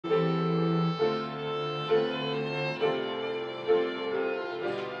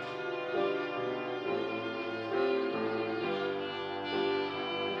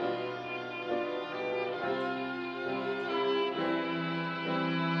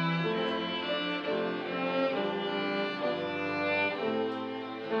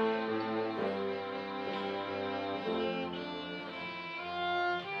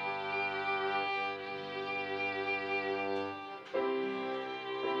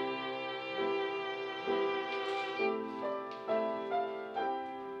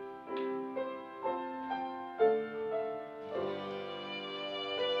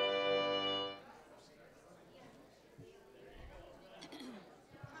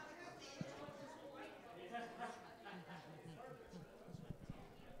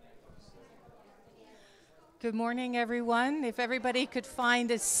Good morning, everyone. If everybody could find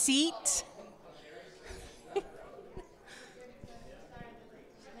a seat.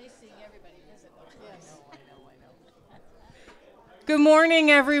 Good morning,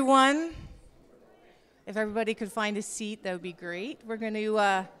 everyone. If everybody could find a seat, that would be great. We're going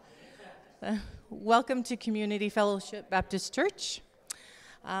to welcome to Community Fellowship Baptist Church.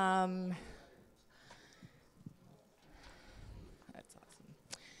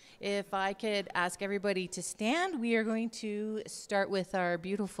 If I could ask everybody to stand, we are going to start with our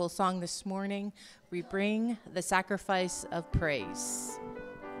beautiful song this morning, We Bring the Sacrifice of Praise.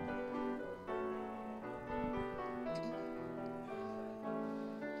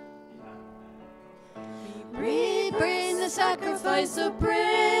 We bring the sacrifice of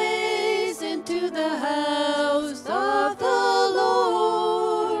praise into the house of the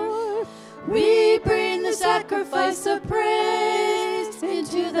Lord. We bring the sacrifice of praise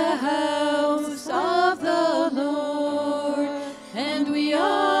into the house of the Lord, and we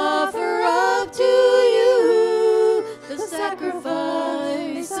offer up to you the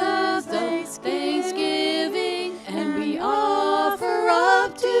sacrifice of thanksgiving, and we offer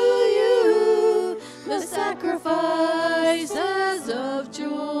up to you the sacrifices of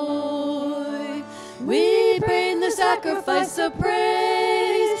joy. We bring the sacrifice of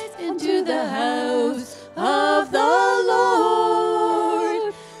praise into the house of the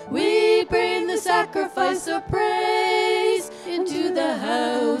Lord. We bring the sacrifice of praise into the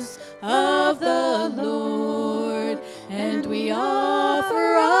house of the Lord, and we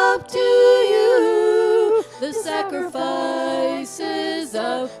offer up to you the sacrifices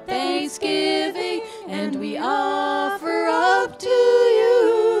of thanksgiving, and we offer up to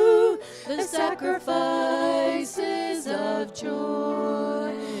you the sacrifices of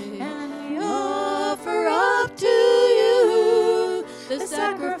joy, and we offer up to you the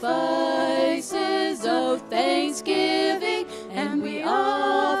sacrifices of thanksgiving, and we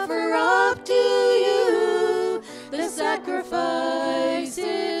offer up to you the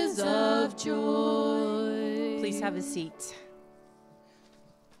sacrifices of joy. Please have a seat.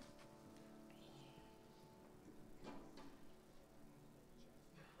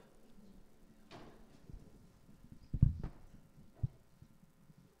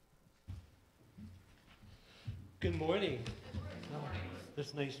 Good morning.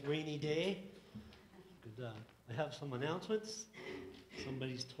 This nice rainy day. Good, I have some announcements.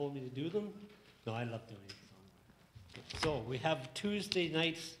 Somebody's told me to do them. No, I love doing it. So we have Tuesday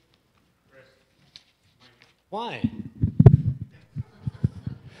nights. Why?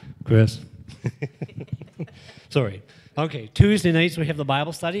 Chris. Sorry. Okay, Tuesday nights we have the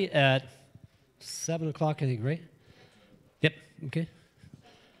Bible study at 7 o'clock, I think, right? Yep, okay.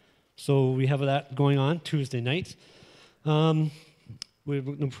 So we have that going on Tuesday nights. We're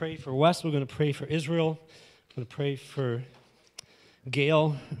going to pray for Wes. We're going to pray for Israel. We're going to pray for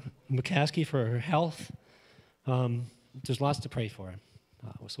Gail McCaskey for her health. There's lots to pray for.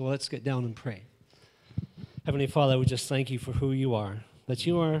 So let's get down and pray. Heavenly Father, we just thank you for who you are, that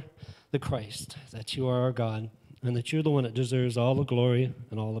you are the Christ, that you are our God, and that you're the one that deserves all the glory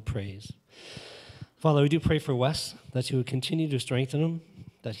and all the praise. Father, we do pray for Wes, that you would continue to strengthen him,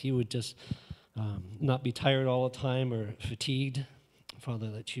 that he would just not be tired all the time or fatigued.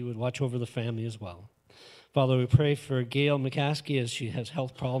 Father, that you would watch over the family as well. Father, we pray for Gail McCaskey as she has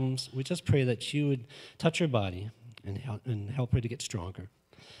health problems. We just pray that you would touch her body and help her to get stronger.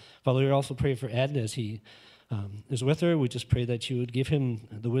 Father, we also pray for Ed as he is with her. We just pray that you would give him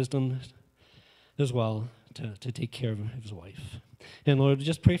the wisdom as well to take care of his wife. And Lord, we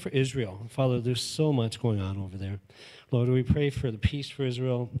just pray for Israel. Father, there's so much going on over there. Lord, we pray for the peace for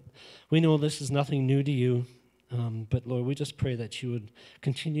Israel. We know this is nothing new to you, but Lord, we just pray that you would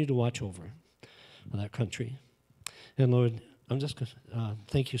continue to watch over that country. And Lord, I'm just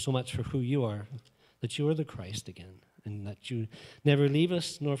thank you so much for who you are, that you are the Christ again, and that you never leave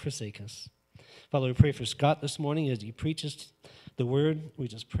us nor forsake us. Father, we pray for Scott this morning as he preaches the word. We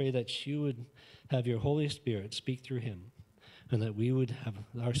just pray that you would have your Holy Spirit speak through him, and that we would have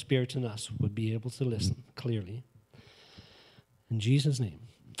our spirits in us would be able to listen clearly. In Jesus' name,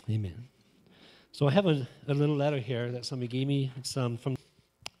 amen. So I have a little letter here that somebody gave me. It's from,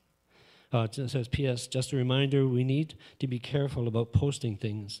 it says, P.S., just a reminder, we need to be careful about posting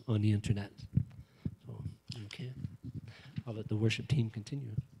things on the internet. So, okay. I'll let the worship team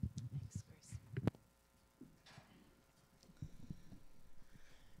continue.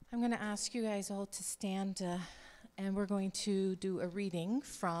 I'm going to ask you guys all to stand, and we're going to do a reading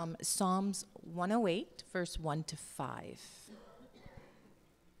from Psalms 108, verse 1 to 5.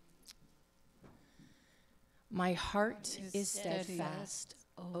 My heart is steadfast,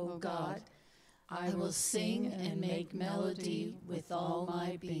 O God. I will sing and make melody with all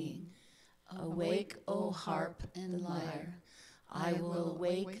my being. Awake, O harp and lyre, I will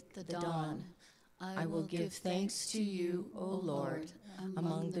awake the dawn. I will give thanks to you, O Lord,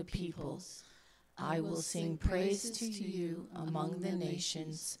 among the peoples. I will sing praise to you among the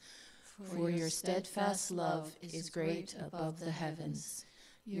nations, for your steadfast love is great above the heavens.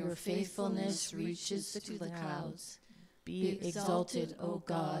 Your faithfulness reaches to the clouds. Be exalted, O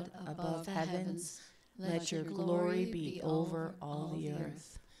God, above heavens. Let your glory be over all the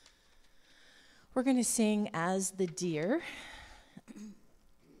earth. We're going to sing As the Deer.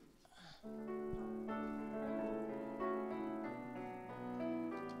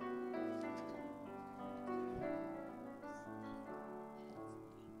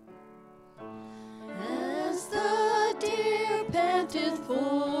 As the deer panteth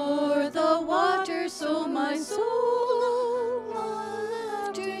for the water, so my soul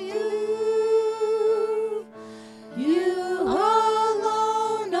after you. You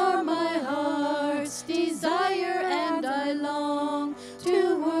alone are my heart's desire, and I long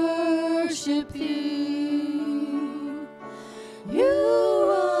to worship you.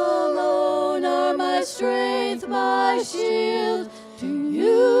 You alone are my strength, my shield. To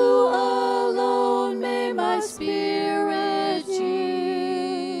you alone may my spirit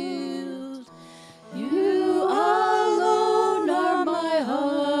yield. You alone are my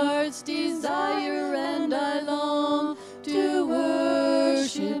heart's desire, and I long to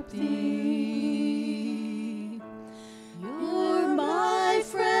worship thee. You're my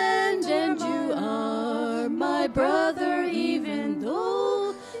friend and you are my brother, even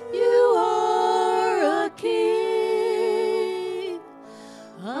though you are a king.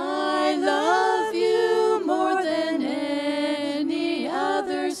 I love you more than any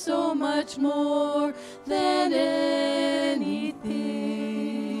other, so much more than anything.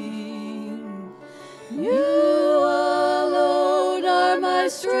 You alone are my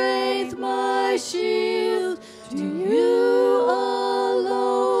strength, my shield. To you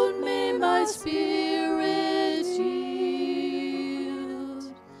alone may my spirit yield.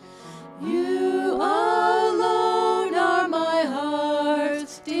 You alone are my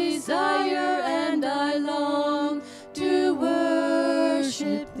heart's desire, and I long to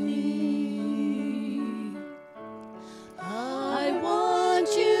worship thee. I want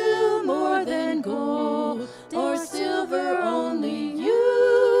you more than gold or silver, only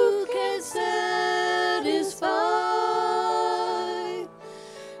you can satisfy.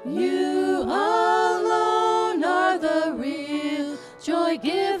 You alone are the real joy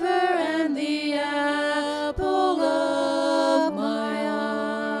giver and the apple of my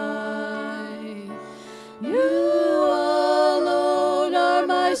eye. You alone are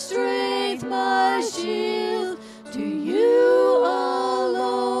my strength, my shield. To you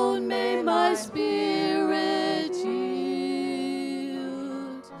alone may my spirit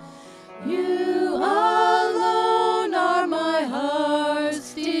yield. You alone are my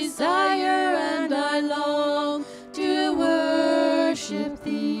heart's desire, and I long to worship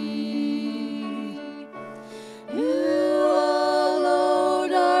thee. You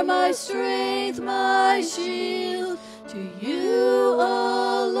alone are my strength, my shield. To you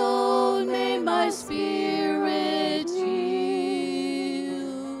alone may my spirit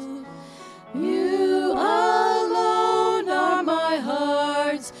yield. You alone are my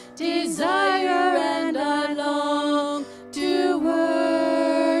heart's desire, and I long to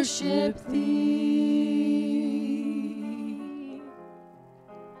worship thee.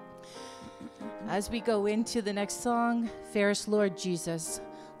 As we go into the next song, Fairest Lord Jesus,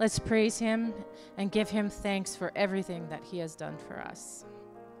 let's praise him and give him thanks for everything that he has done for us.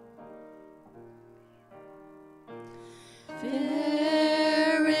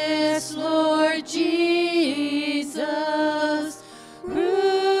 Fairest Lord Jesus,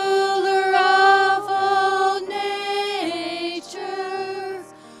 ruler of all nature,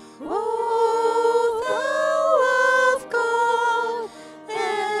 O thou of God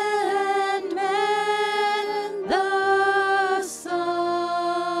and man, the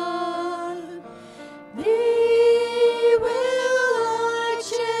Son, thee will I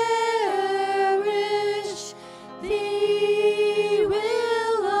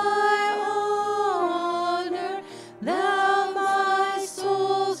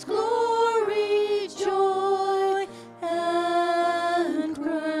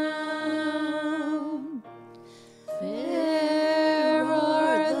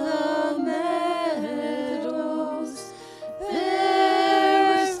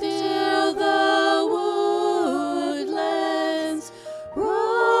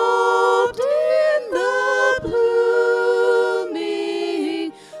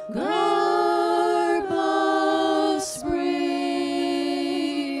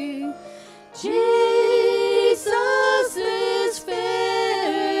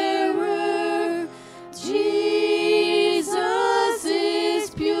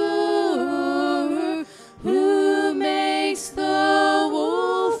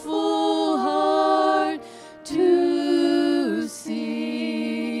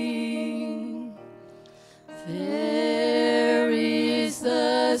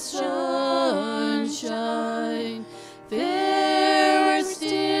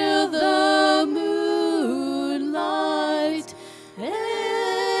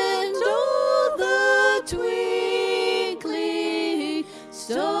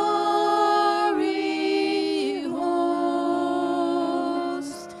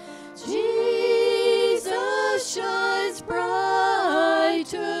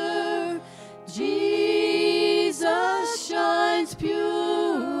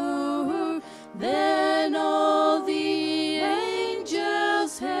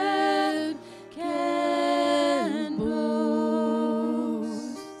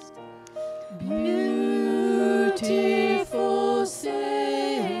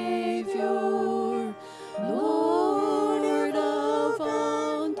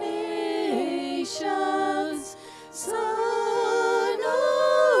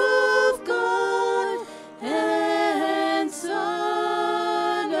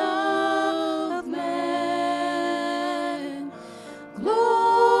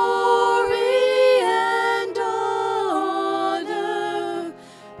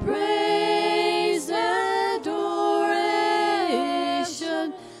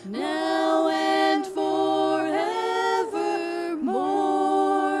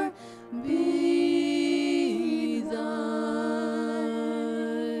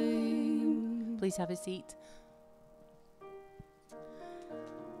Please have a seat.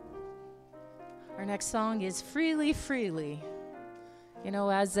 Our next song is Freely, Freely. You know,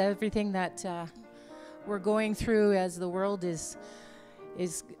 as everything that we're going through, as the world is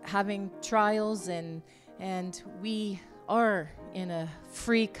having trials, and we are in a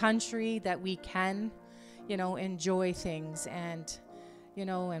free country that we can, you know, enjoy things, and, you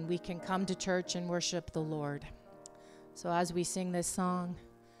know, and we can come to church and worship the Lord. So as we sing this song,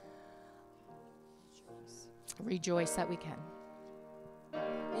 rejoice that we can.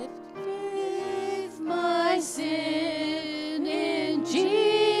 Forgive my sin in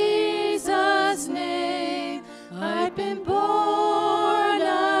Jesus' name. I've been born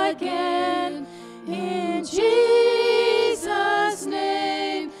again in Jesus'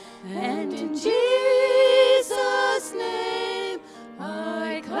 name, and in Jesus' name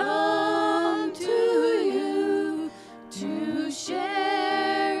I come to you to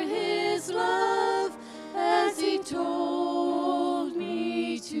share His love as He told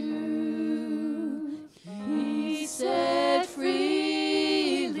me to. He said,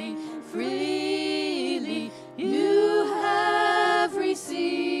 freely, freely you have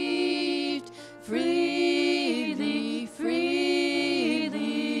received, freely,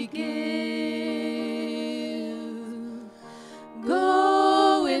 freely give.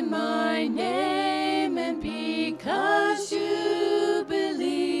 Go in my name, and because you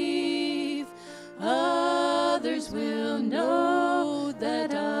believe, others will know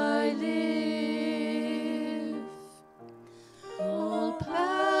that I live. All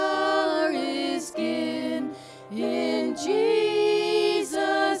power is given in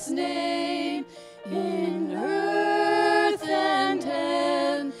Jesus' name, in earth and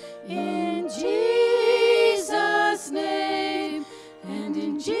heaven, in Jesus' name, and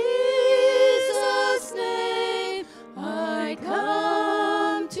in Jesus' name I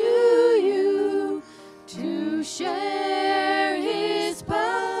come to you to share His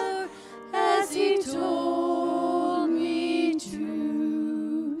power as He told me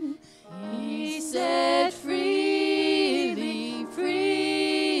to. He said, freely,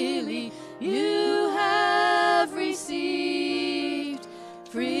 freely you have received,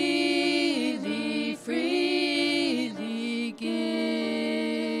 freely, freely give.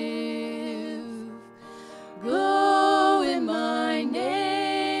 Go in my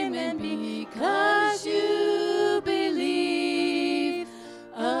name, and because you believe,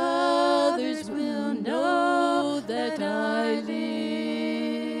 others will know that I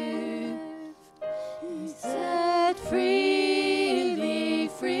live. He said, freely,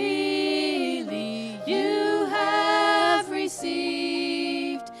 freely you have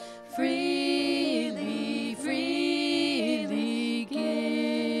received, freely, freely give.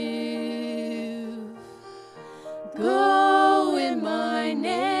 Go in my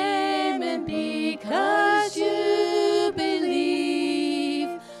name, and because you believe,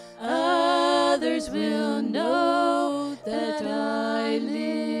 others will know that I live.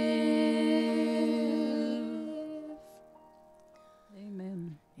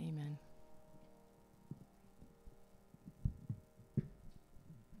 Amen. Amen.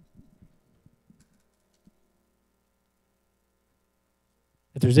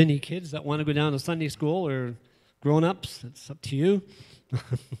 If there's any kids that want to go down to Sunday school or grown-ups, it's up to you.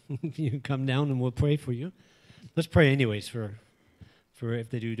 You can come down and we'll pray for you. Let's pray anyways for if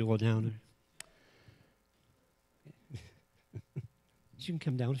they do go down. You can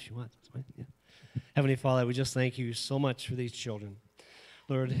come down if you want. That's fine. Yeah. Heavenly Father, we just thank you so much for these children.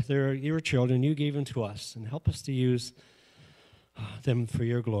 Lord, they're your children. You gave them to us, and help us to use them for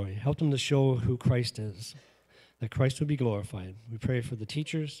your glory. Help them to show who Christ is, that Christ would be glorified. We pray for the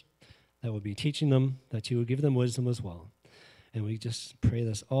teachers that will be teaching them, that you will give them wisdom as well. And we just pray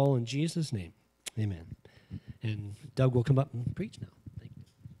this all in Jesus' name. Amen. And Doug will come up and preach now. Thank you.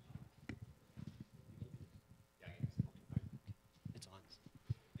 It's on.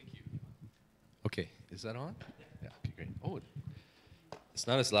 Thank you. Okay, is that on? Yeah, okay, great. Oh, it's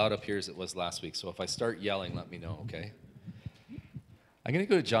not as loud up here as it was last week, so if I start yelling, let me know, okay? I'm going to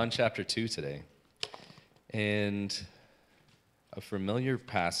go to John chapter 2 today. And a familiar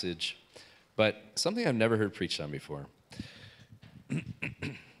passage, but something I've never heard preached on before.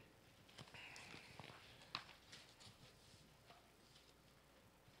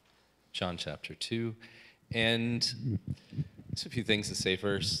 John chapter 2. And just a few things to say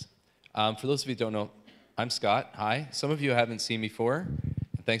first. For those of you who don't know, I'm Scott. Hi. Some of you haven't seen me before.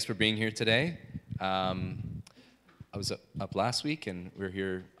 Thanks for being here today. I was up last week, and we're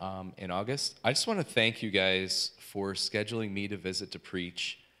here in August. I just want to thank you guys for scheduling me to visit to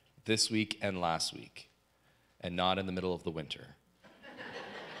preach this week and last week, and not in the middle of the winter.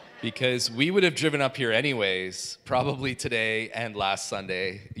 because we would have driven up here anyways, probably today and last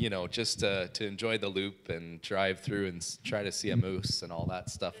Sunday, just to enjoy the loop and drive through and try to see a moose and all that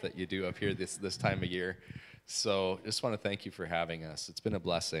stuff that you do up here this time of year. So just want to thank you for having us. It's been a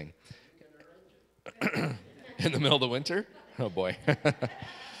blessing. In the middle of the winter? Oh, boy.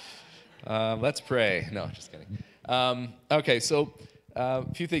 Let's pray. No, just kidding. Okay, so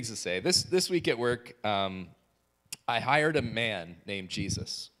a few things to say. This week at work, I hired a man named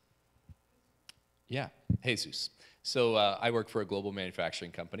Jesus. Yeah, Jesus. So I work for a global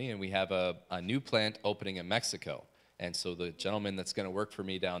manufacturing company, and we have a new plant opening in Mexico. And so the gentleman that's going to work for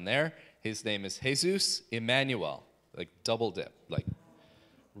me down there, his name is Jesus Emmanuel, like double dip, like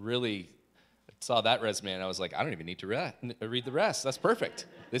really. Saw that resume, and I was like, I don't even need to read the rest. That's perfect.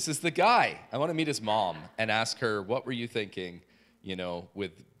 This is the guy. I want to meet his mom and ask her, what were you thinking,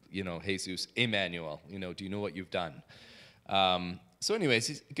 with, Jesus Emmanuel? Do you know what you've done? So anyways,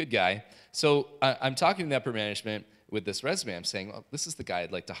 he's a good guy. So I'm talking to upper management with this resume. I'm saying, well, this is the guy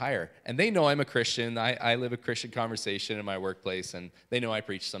I'd like to hire. And they know I'm a Christian. I live a Christian conversation in my workplace, and they know I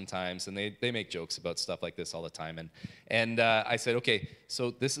preach sometimes, and they make jokes about stuff like this all the time. And I said, okay,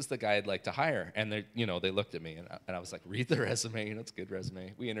 so this is the guy I'd like to hire. And they looked at me, and I was like, read the resume. It's a good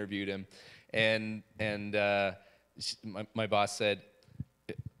resume. We interviewed him, and my boss said,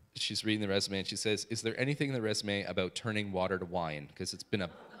 she's reading the resume, and she says, is there anything in the resume about turning water to wine? Because it's been a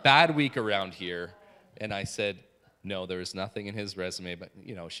bad week around here. And I said, no, there is nothing in his resume, but,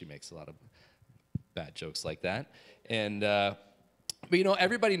 she makes a lot of bad jokes like that. And, but,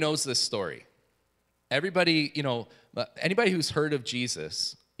 everybody knows this story. Everybody, anybody who's heard of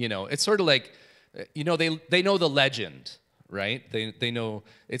Jesus, it's sort of like, they know the legend, right? They know,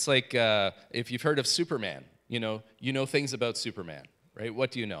 it's like if you've heard of Superman, you know things about Superman, right?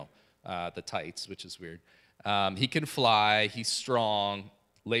 What do you know? The tights, which is weird. He can fly, he's strong,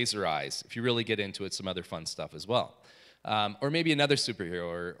 laser eyes. If you really get into it, some other fun stuff as well. Or maybe another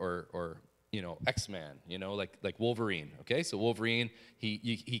superhero or X-Man, like Wolverine, okay? So Wolverine,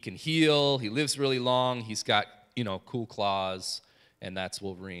 he can heal, he lives really long, he's got, cool claws, and that's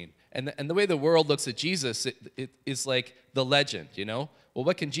Wolverine. And the way the world looks at Jesus, it is like the legend, Well,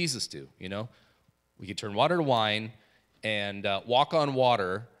 what can Jesus do, We can turn water to wine and walk on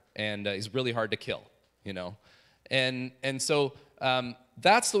water, and he's really hard to kill, And so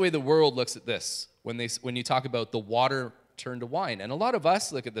that's the way the world looks at this when you talk about the water turned to wine. And a lot of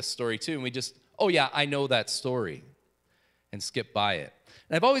us look at this story too, and we just, oh yeah, I know that story, and skip by it.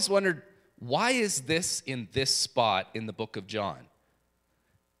 And I've always wondered, why is this in this spot in the book of John?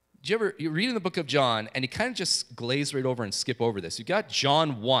 You read in the book of John, and you kind of just glaze right over and skip over this. You got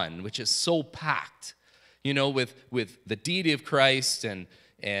John 1, which is so packed, with the deity of Christ and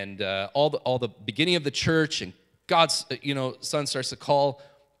all the beginning of the church, and God's Son starts to call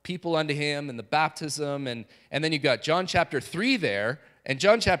people unto him, and the baptism, and then you've got John chapter 3 there, and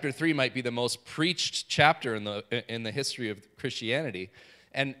John chapter 3 might be the most preached chapter in the history of Christianity,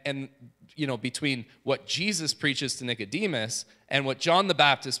 and between what Jesus preaches to Nicodemus and what John the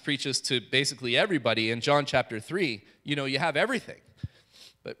Baptist preaches to basically everybody in John chapter 3, you have everything.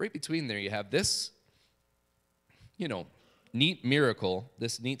 But right between there, you have this, neat miracle,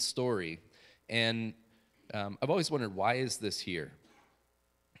 this neat story, and I've always wondered, why is this here?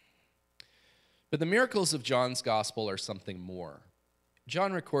 But the miracles of John's gospel are something more.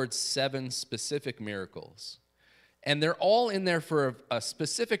 John records 7 specific miracles, and they're all in there for a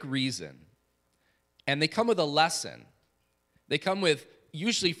specific reason, and they come with a lesson. They come with,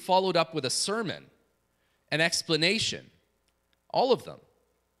 usually followed up with a sermon, an explanation, all of them,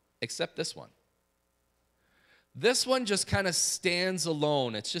 except this one. This one just kind of stands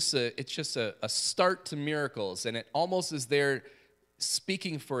alone. It's just a start to miracles, and it almost is there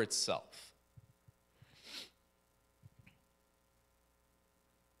speaking for itself.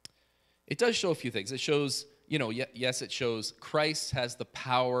 It does show a few things. It shows, yes, it shows Christ has the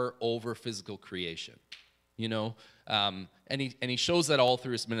power over physical creation, and he shows that all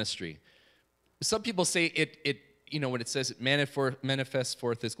through his ministry. Some people say it when it says it manifests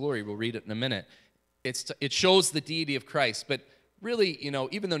forth his glory, we'll read it in a minute. It shows the deity of Christ, but really,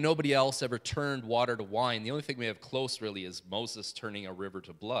 even though nobody else ever turned water to wine, the only thing we have close really is Moses turning a river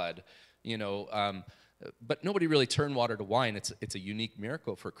to blood, but nobody really turned water to wine. It's a unique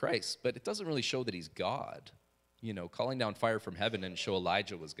miracle for Christ, but it doesn't really show that he's God. Calling down fire from heaven didn't show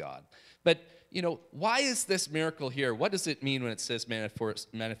Elijah was God. But, why is this miracle here? What does it mean when it says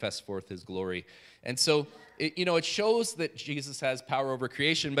manifest forth his glory? And so, it shows that Jesus has power over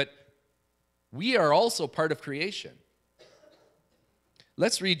creation, but we are also part of creation.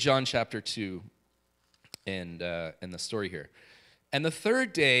 Let's read John chapter 2 and the story here. And the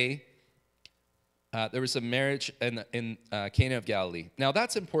third day, there was a marriage in Cana of Galilee. Now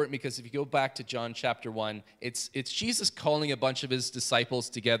that's important because if you go back to John chapter 1, it's Jesus calling a bunch of his disciples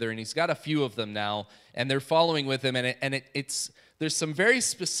together, and he's got a few of them now, and they're following with him. And there's some very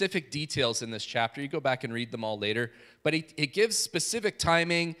specific details in this chapter. You go back and read them all later, but it gives specific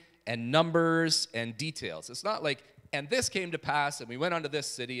timing and numbers and details. It's not like, and this came to pass, and we went on to this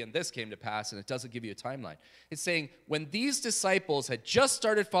city, and this came to pass, and it doesn't give you a timeline. It's saying when these disciples had just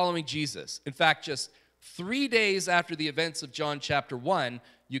started following Jesus, in fact, just 3 days after the events of John chapter 1,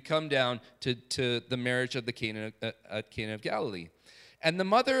 you come down to the marriage of the Cana of Galilee. And the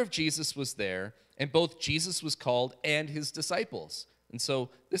mother of Jesus was there, and both Jesus was called and his disciples. And so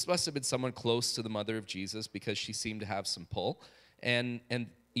this must have been someone close to the mother of Jesus because she seemed to have some pull. And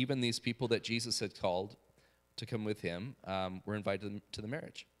even these people that Jesus had called to come with him were invited to the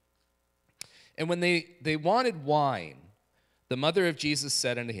marriage. And when they wanted wine, the mother of Jesus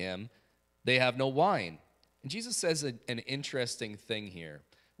said unto him, they have no wine. And Jesus says an interesting thing here,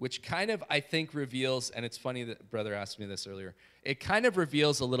 which kind of, I think, reveals, and it's funny that brother asked me this earlier, it kind of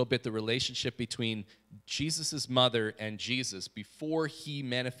reveals a little bit the relationship between Jesus' mother and Jesus before he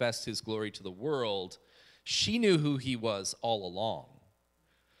manifests his glory to the world. She knew who he was all along.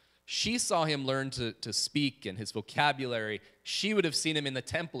 She saw him learn to speak and his vocabulary. She would have seen him in the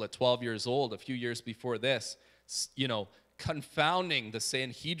temple at 12 years old, a few years before this, confounding the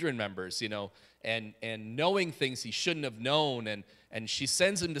Sanhedrin members, and knowing things he shouldn't have known. And she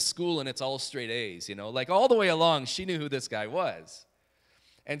sends him to school, and it's all straight A's, like all the way along, she knew who this guy was.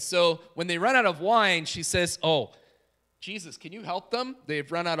 And so when they run out of wine, she says, oh, Jesus, can you help them?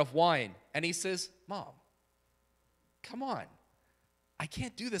 They've run out of wine. And he says, Mom, come on. I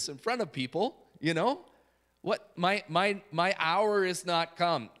can't do this in front of people, What my hour is not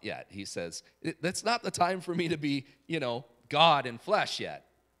come yet, he says. That's not the time for me to be, God in flesh yet.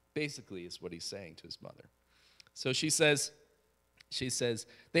 Basically is what he's saying to his mother. So she says,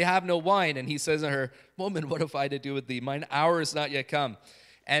 they have no wine. And he says to her, woman, what have I to do with thee? Mine hour is not yet come.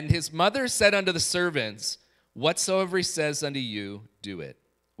 And his mother said unto the servants, whatsoever he says unto you, do it.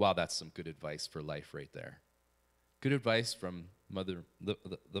 Wow, that's some good advice for life right there. Good advice from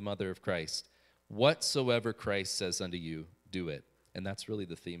the mother of Christ. Whatsoever Christ says unto you, do it. And that's really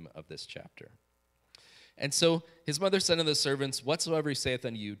the theme of this chapter. And so his mother said unto the servants, whatsoever he saith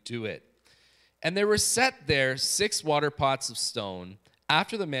unto you, do it. And there were set there 6 water pots of stone,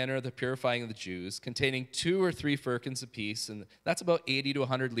 after the manner of the purifying of the Jews, containing 2 or 3 firkins apiece, and that's about 80 to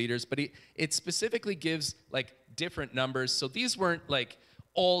 100 liters, but it specifically gives like different numbers, so these weren't like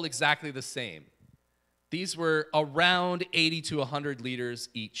all exactly the same. These were around 80 to 100 liters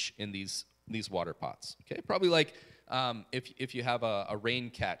each in these water pots. Okay, probably like if you have a rain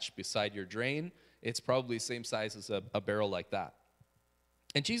catch beside your drain, it's probably the same size as a barrel like that.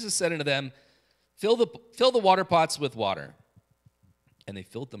 And Jesus said unto them, fill the water pots with water. And they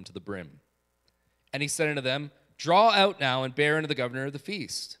filled them to the brim. And he said unto them, draw out now and bear unto the governor of the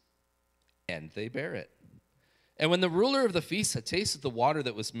feast. And they bare it. And when the ruler of the feast had tasted the water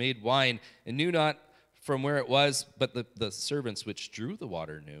that was made wine, and knew not from where it was, but the servants which drew the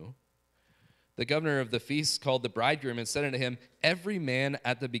water knew, the governor of the feast called the bridegroom and said unto him, every man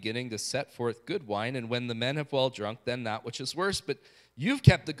at the beginning to set forth good wine, and when the men have well drunk, then that which is worse. But you've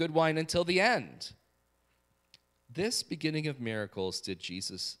kept the good wine until the end. This beginning of miracles did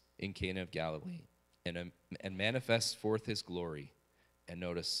Jesus in Cana of Galilee, and manifest forth his glory. And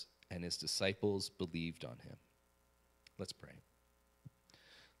notice, and his disciples believed on him. Let's pray.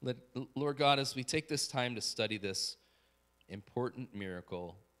 Lord God, as we take this time to study this important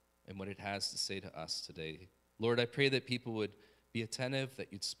miracle and what it has to say to us today, Lord, I pray that people would be attentive,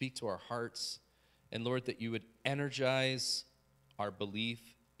 that you'd speak to our hearts, and Lord, that you would energize our belief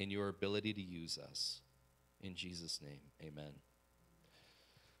in your ability to use us. In Jesus' name, amen.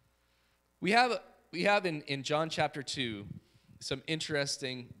 We have in John chapter 2 some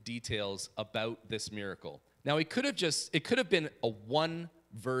interesting details about this miracle. Now, it could have been a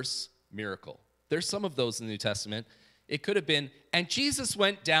one-verse miracle. There's some of those in the New Testament. It could have been, and Jesus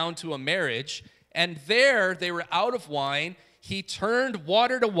went down to a marriage, and there they were out of wine. He turned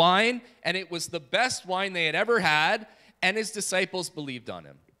water to wine, and it was the best wine they had ever had, and his disciples believed on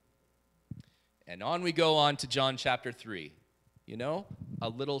him. And on we go on to John chapter 3. A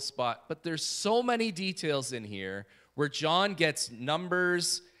little spot. But there's so many details in here where John gets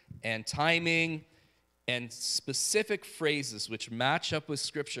numbers and timing and specific phrases which match up with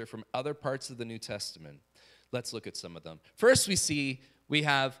Scripture from other parts of the New Testament. Let's look at some of them. First, we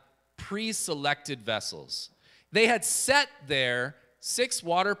have pre-selected vessels. They had set there 6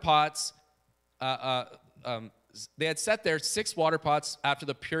 water pots they had set there 6 water pots after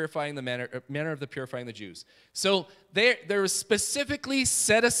the purifying the manner of the purifying the Jews. So there was specifically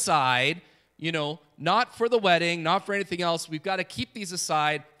set aside, not for the wedding, not for anything else. We've got to keep these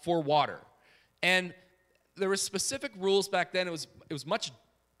aside for water. And there were specific rules back then. It was much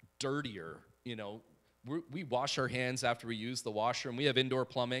dirtier, We wash our hands after we use the washer, and we have indoor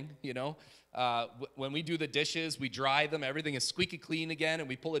plumbing, When we do the dishes, we dry them. Everything is squeaky clean again, and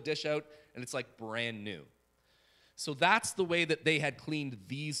we pull a dish out, and it's like brand new. So that's the way that they had cleaned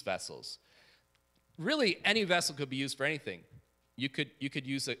these vessels. Really, any vessel could be used for anything. You could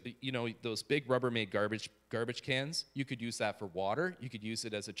use those big Rubbermaid garbage cans. You could use that for water. You could use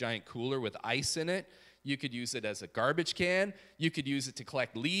it as a giant cooler with ice in it. You could use it as a garbage can. You could use it to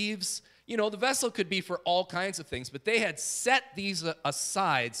collect leaves. The vessel could be for all kinds of things, but they had set these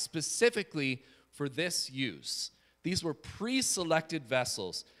aside specifically for this use. These were pre-selected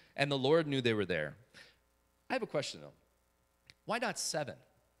vessels, and the Lord knew they were there. I have a question, though. Why not 7?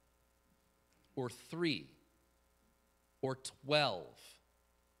 Or 3? Or 12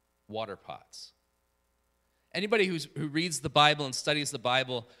 water pots? Anybody who reads the Bible and studies the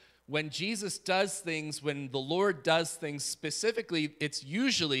Bible, when Jesus does things, when the Lord does things specifically, it's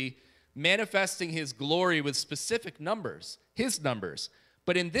usually manifesting his glory with specific numbers, his numbers.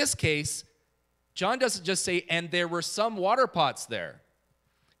 But in this case, John doesn't just say, and there were some water pots there.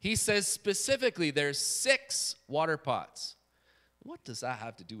 He says specifically there's 6 water pots. What does that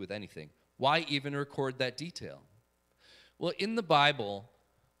have to do with anything? Why even record that detail? Well, in the Bible,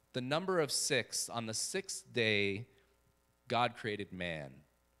 the number of 6, on the 6th day, God created man.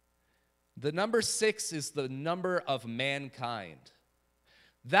 The number 6 is the number of mankind.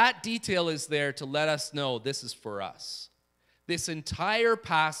 That detail is there to let us know this is for us. This entire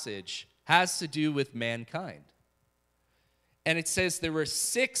passage has to do with mankind. And it says there were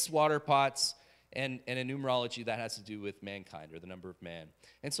 6 water pots, and in numerology that has to do with mankind, or the number of man.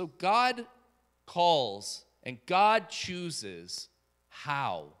 And so God calls and God chooses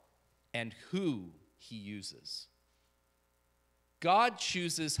how and who he uses. God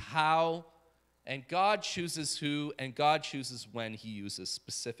chooses how, and God chooses who, and God chooses when he uses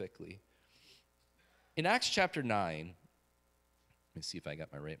specifically. In Acts chapter 9, let me see if I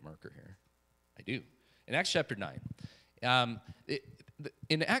got my right marker here. I do. In Acts chapter 9.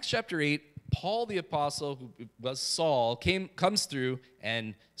 In Acts chapter 8, Paul the apostle, who was Saul, comes through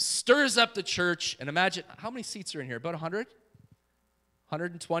and stirs up the church. And imagine, how many seats are in here? About 100?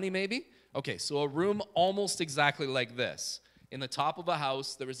 120 maybe? Okay, so a room almost exactly like this. In the top of a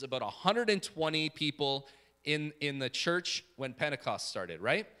house, there was about 120 people in the church when Pentecost started,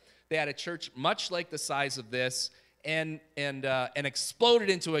 right? They had a church much like the size of this, and exploded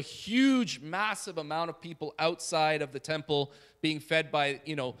into a huge, massive amount of people outside of the temple being fed by,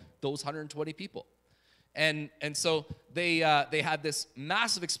 those 120 people. And so they had this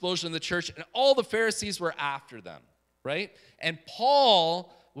massive explosion in the church, and all the Pharisees were after them, right? And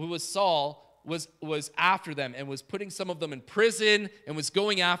Paul, who was Saul, was after them and was putting some of them in prison and was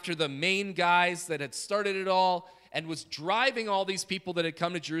going after the main guys that had started it all and was driving all these people that had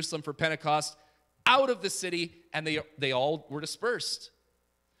come to Jerusalem for Pentecost out of the city, and they all were dispersed.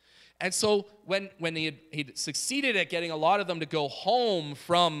 And so when he'd succeeded at getting a lot of them to go home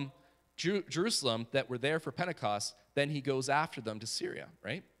from Jerusalem that were there for Pentecost, then he goes after them to Syria,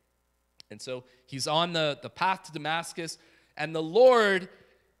 right? And so he's on the path to Damascus, and the Lord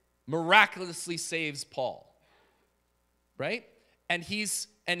miraculously saves Paul, right? And he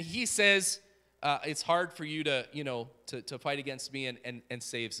says, it's hard for you to fight against me, and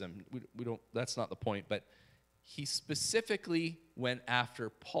saves him. We don't. That's not the point. But he specifically went after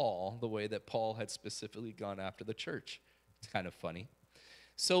Paul the way that Paul had specifically gone after the church. It's kind of funny.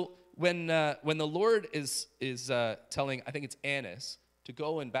 So when the Lord is telling, I think it's Annas, to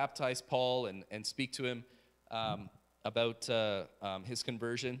go and baptize Paul and speak to him about his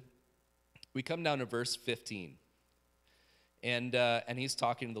conversion, we come down to verse 15, and he's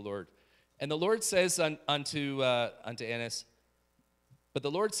talking to the Lord. And the Lord says unto Annas, but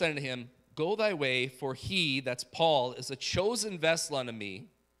the Lord said unto him, go thy way, for he, that's Paul, is a chosen vessel unto me.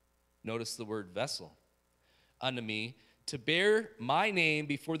 Notice the word vessel. Unto me, to bear my name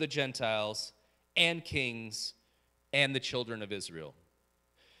before the Gentiles and kings and the children of Israel.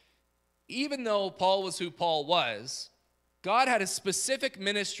 Even though Paul was who Paul was, God had a specific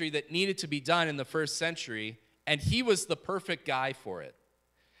ministry that needed to be done in the first century, and he was the perfect guy for it.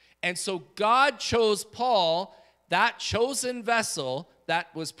 And so God chose Paul, that chosen vessel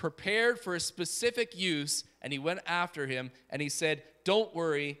that was prepared for a specific use, and he went after him, and he said, don't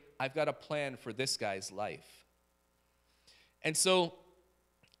worry, I've got a plan for this guy's life. And so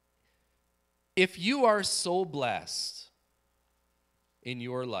if you are so blessed in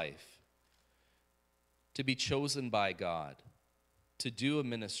your life to be chosen by God to do a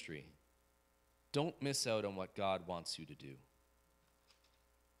ministry, don't miss out on what God wants you to do.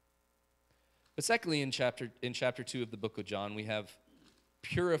 But secondly, in chapter 2 of the book of John, we have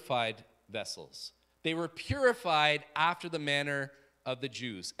purified vessels. They were purified after the manner of the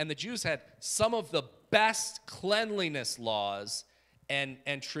Jews. And the Jews had some of the best cleanliness laws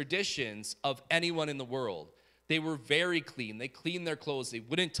and traditions of anyone in the world. They were very clean. They cleaned their clothes. They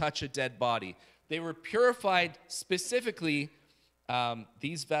wouldn't touch a dead body. They were purified specifically,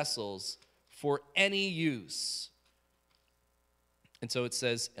 these vessels, for any use. And so it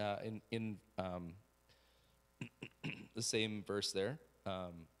says in the same verse there,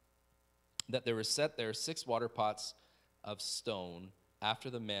 that there were set there 6 water pots of stone after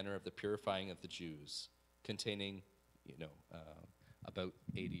the manner of the purifying of the Jews, containing, about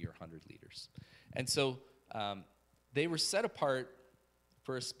 80 or 100 liters. And so they were set apart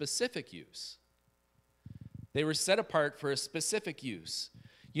for a specific use. They were set apart for a specific use.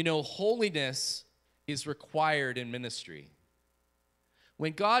 Holiness is required in ministry.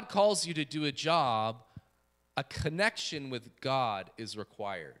 When God calls you to do a job, a connection with God is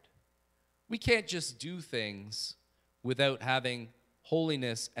required. We can't just do things without having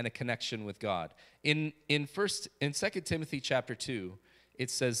holiness and a connection with God. In 2 Timothy chapter 2, it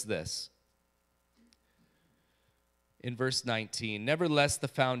says this. In verse 19, nevertheless, the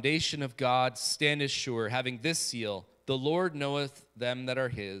foundation of God standeth sure, having this seal, the Lord knoweth them that are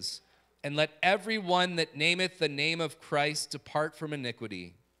his, and let every one that nameth the name of Christ depart from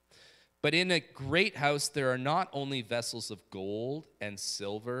iniquity. But in a great house there are not only vessels of gold and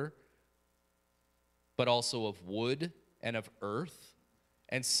silver, but also of wood and of earth,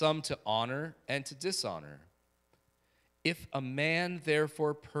 and some to honor and to dishonor. If a man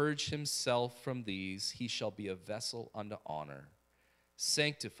therefore purge himself from these, he shall be a vessel unto honor,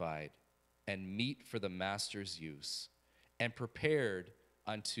 sanctified and meet for the master's use, and prepared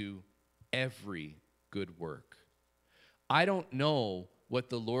unto every good work. I don't know what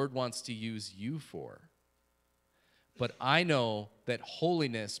the Lord wants to use you for, but I know that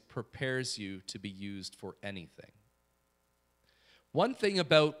holiness prepares you to be used for anything. One thing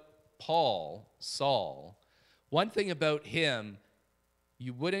about Saul, one thing about him,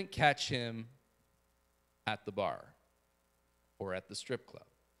 you wouldn't catch him at the bar or at the strip club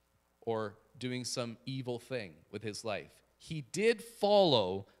or doing some evil thing with his life. He did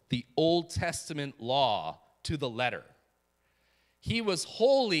follow the Old Testament law to the letter. He was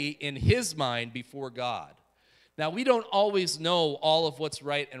holy in his mind before God. Now, we don't always know all of what's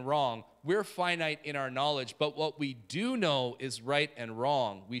right and wrong. We're finite in our knowledge, but what we do know is right and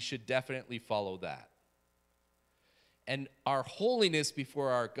wrong. We should definitely follow that. And our holiness before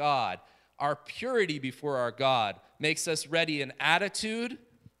our God, our purity before our God, makes us ready in attitude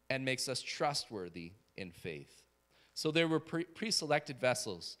and makes us trustworthy in faith. So there were pre-selected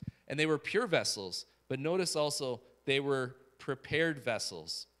vessels, and they were pure vessels, but notice also they were prepared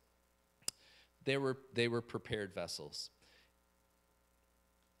vessels. They were prepared vessels.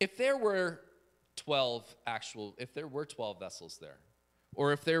 If there were 12 vessels there,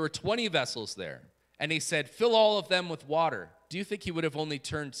 or if there were 20 vessels there, and he said, fill all of them with water, do you think he would have only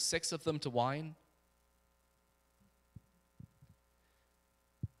turned 6 of them to wine?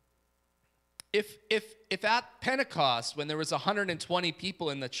 If at Pentecost, when there was 120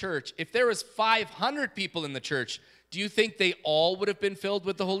 people in the church, if there was 500 people in the church, do you think they all would have been filled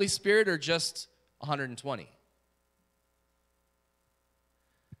with the Holy Spirit, or just 120?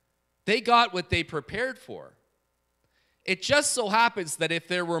 They got what they prepared for. It just so happens that if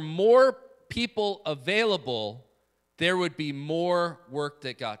there were more people available, there would be more work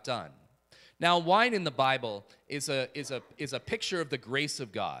that got done. Now, wine in the Bible is a picture of the grace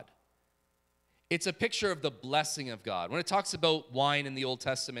of God. It's a picture of the blessing of God. When it talks about wine in the Old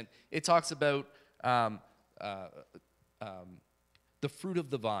Testament, it talks about the fruit of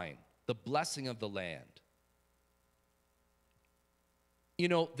the vine, the blessing of the land.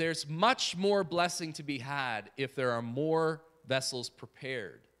 There's much more blessing to be had if there are more vessels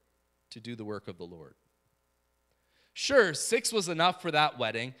prepared to do the work of the Lord. Sure, 6 was enough for that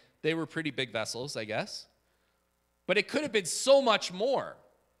wedding. They were pretty big vessels, I guess. But it could have been so much more.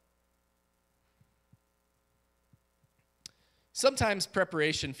 Sometimes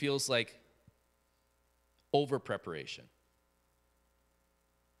preparation feels like over-preparation.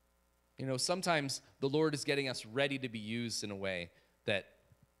 Sometimes the Lord is getting us ready to be used in a way that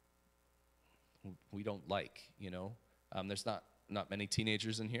we don't like, There's not many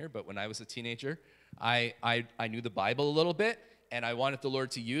teenagers in here, but when I was a teenager, I knew the Bible a little bit, and I wanted the Lord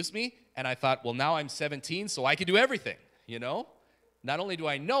to use me, and I thought, well, now I'm 17, so I can do everything, you know? Not only do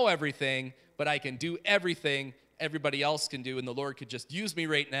I know everything, but I can do everything everybody else can do, and the Lord could just use me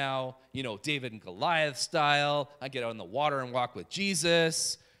right now, you know, David and Goliath style. I get out in the water and walk with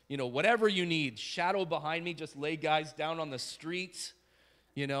Jesus. You know, whatever you need. Shadow behind me, just lay guys down on the street,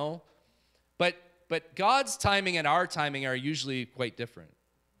 you know. But God's timing and our timing are usually quite different.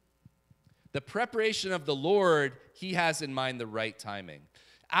 The preparation of the Lord, he has in mind the right timing.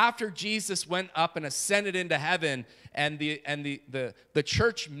 After Jesus went up and ascended into heaven, and the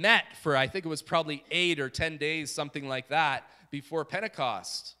church met for, I think it was probably 8 or 10 days, something like that, before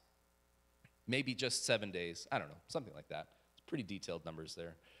Pentecost. Maybe just 7 days. I don't know, something like that. It's pretty detailed numbers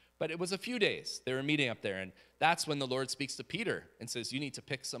there. But it was a few days. They were meeting up there, and that's when the Lord speaks to Peter and says, you need to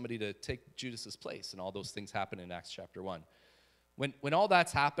pick somebody to take Judas's place, and all those things happen in Acts chapter 1. When all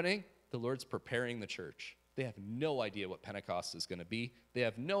that's happening, the Lord's preparing the church. They have no idea what Pentecost is going to be. They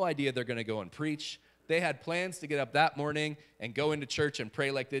have no idea they're going to go and preach. They had plans to get up that morning and go into church and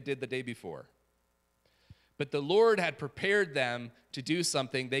pray like they did the day before. But the Lord had prepared them to do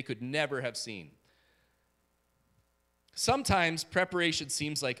something they could never have seen. Sometimes preparation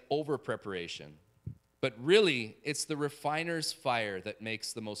seems like over-preparation, but really it's the refiner's fire that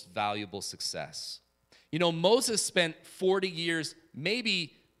makes the most valuable success. You know, Moses spent 40 years,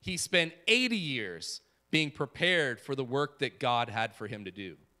 maybe he spent 80 years being prepared for the work that God had for him to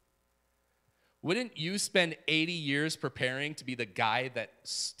do. Wouldn't you spend 80 years preparing to be the guy that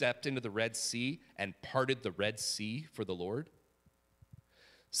stepped into the Red Sea and parted the Red Sea for the Lord?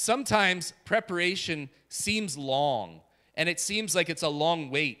 Sometimes preparation seems long, and it seems like it's a long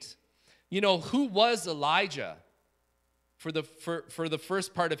wait. You know, who was Elijah for the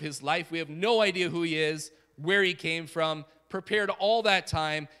first part of his life? We have no idea who he is, where he came from, prepared all that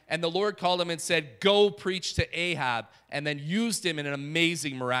time, and the Lord called him and said, go preach to Ahab, and then used him in an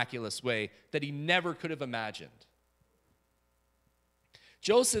amazing, miraculous way that he never could have imagined.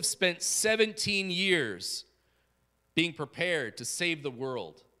 Joseph spent 17 years being prepared to save the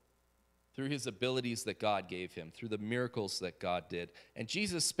world through his abilities that God gave him, through the miracles that God did. And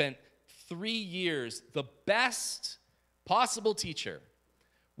Jesus spent 3 years, the best possible teacher,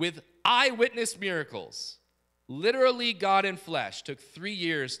 with eyewitness miracles. Literally, God in flesh took 3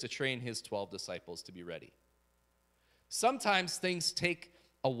 years to train his 12 disciples to be ready. Sometimes things take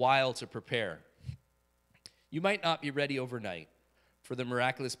a while to prepare. You might not be ready overnight for the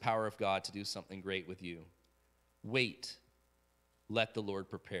miraculous power of God to do something great with you. Wait. Let the Lord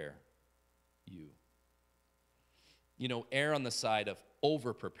prepare you. You know, err on the side of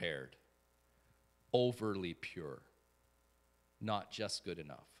over-prepared, overly pure, not just good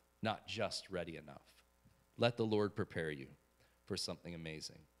enough, not just ready enough. Let the Lord prepare you for something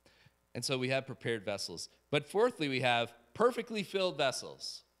amazing. And so we have prepared vessels. But fourthly, we have perfectly filled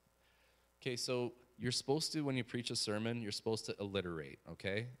vessels. Okay, so you're supposed to, when you preach a sermon, you're supposed to alliterate,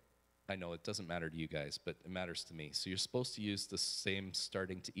 okay? I know it doesn't matter to you guys, but it matters to me. So you're supposed to use the same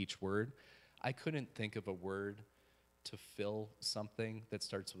starting to each word. I couldn't think of a word to fill something that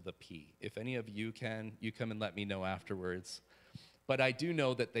starts with a P. If any of you can, you come and let me know afterwards. But I do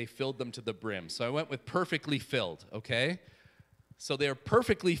know that they filled them to the brim. So I went with perfectly filled, okay? So they're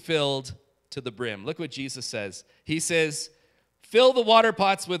perfectly filled to the brim. Look what Jesus says. He says, fill the water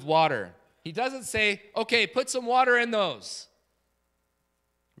pots with water. He doesn't say, okay, put some water in those.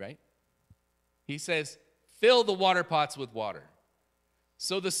 Right? He says, fill the water pots with water.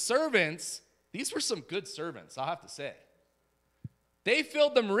 So the servants, these were some good servants, I'll have to say. They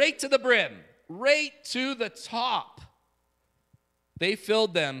filled them right to the brim, right to the top. They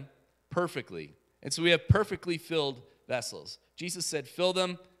filled them perfectly. And so we have perfectly filled vessels. Jesus said, fill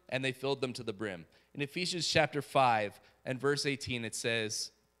them, and they filled them to the brim. In Ephesians chapter 5 and verse 18, it says,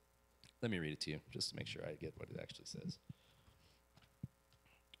 let me read it to you just to make sure I get what it actually says.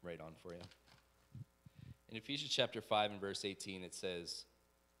 Right on for you. In Ephesians chapter 5 and verse 18, it says,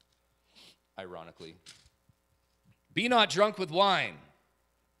 ironically, be not drunk with wine,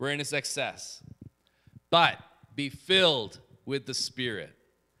 wherein is excess, but be filled with the Spirit.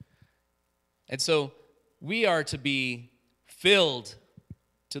 And so we are to be filled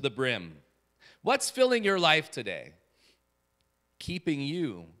to the brim. What's filling your life today? Keeping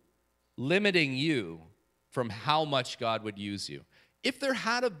you, limiting you from how much God would use you. If there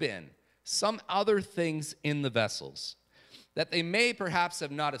had have been some other things in the vessels that they may perhaps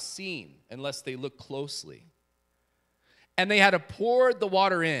have not have seen unless they look closely, and they had poured the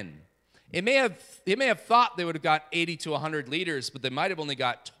water in, they may have thought they would have got 80 to 100 liters, but they might have only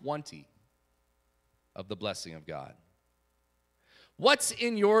got 20 of the blessing of God. What's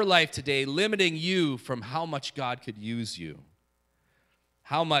in your life today limiting you from how much God could use you?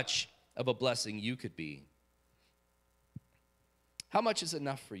 How much of a blessing you could be? How much is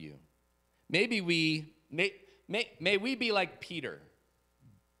enough for you? Maybe may we be like Peter.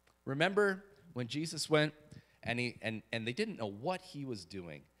 Remember when Jesus went and they didn't know what he was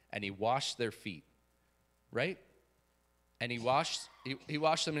doing, and he washed their feet, right? And he washed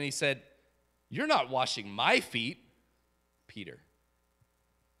them, and he said, "You're not washing my feet, Peter."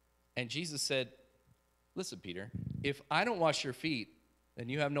 And Jesus said, "Listen, Peter, if I don't wash your feet, then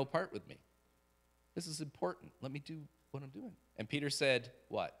you have no part with me. This is important. Let me do what I'm doing." And Peter said,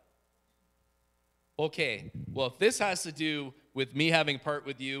 what? "Okay, well, if this has to do with me having part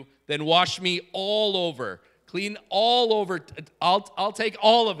with you, then wash me all over. Clean all over. I'll take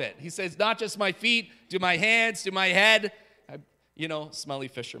all of it." He says, "Not just my feet, do my hands, do my head." Smelly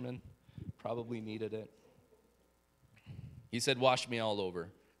fisherman probably needed it. He said, "Wash me all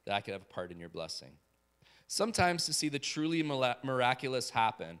over, that I could have a part in your blessing." Sometimes to see the truly miraculous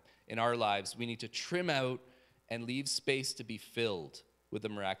happen in our lives, we need to trim out and leave space to be filled with the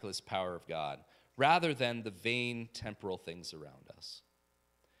miraculous power of God, rather than the vain temporal things around us.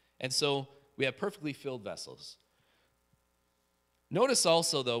 And so we have perfectly filled vessels. Notice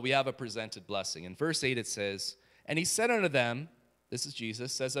also, though, we have a presented blessing. In verse 8 it says, "And he said unto them," this is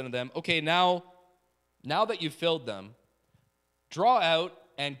Jesus, says unto them, "Okay, now that you've filled them, draw out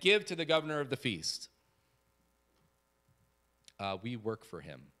and give to the governor of the feast." We work for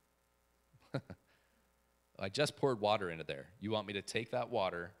him. I just poured water into there. You want me to take that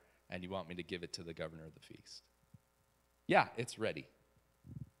water and you want me to give it to the governor of the feast? Yeah, it's ready.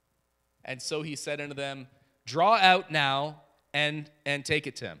 And so he said unto them, "Draw out now and take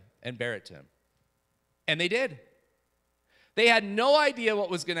it to him and bear it to him." And they did. They had no idea what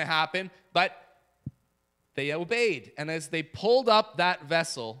was going to happen, but they obeyed. And as they pulled up that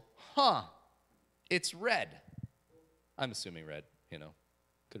vessel, it's red. I'm assuming red, could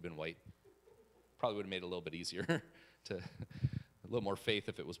have been white. Probably would have made it a little bit easier a little more faith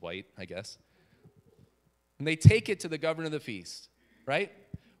if it was white, I guess. And they take it to the governor of the feast, right?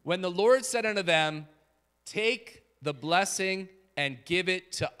 When the Lord said unto them, "Take the blessing and give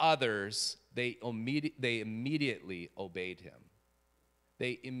it to others," they immediately obeyed him.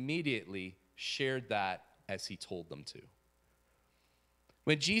 They immediately shared that as he told them to.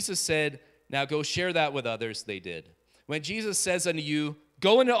 When Jesus said, "Now go share that with others," they did. When Jesus says unto you,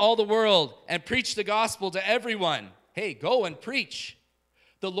 "Go into all the world and preach the gospel to everyone," hey, go and preach.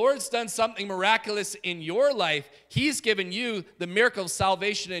 The Lord's done something miraculous in your life. He's given you the miracle of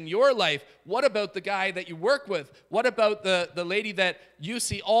salvation in your life. What about the guy that you work with? What about the lady that you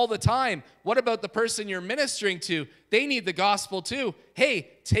see all the time? What about the person you're ministering to? They need the gospel too.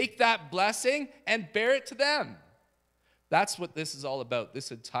 Hey, take that blessing and bear it to them. That's what this is all about,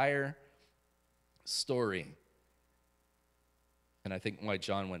 this entire story. And I think why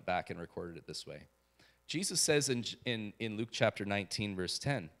John went back and recorded it this way. Jesus says in Luke chapter 19, verse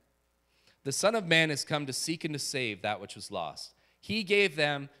 10, "The Son of Man is come to seek and to save that which was lost." He gave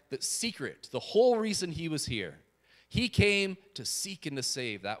them the secret, the whole reason he was here. He came to seek and to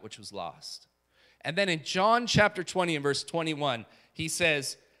save that which was lost. And then in John chapter 20 and verse 21, he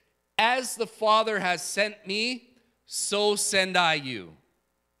says, "As the Father has sent me, so send I you."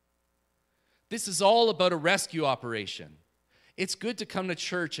 This is all about a rescue operation. It's good to come to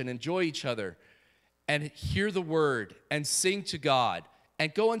church and enjoy each other and hear the word and sing to God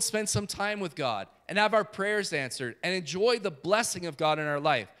and go and spend some time with God and have our prayers answered and enjoy the blessing of God in our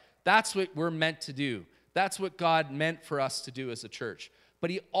life. That's what we're meant to do. That's what God meant for us to do as a church. But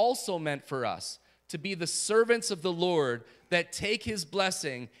he also meant for us to be the servants of the Lord that take his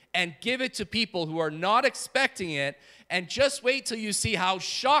blessing and give it to people who are not expecting it, and just wait till you see how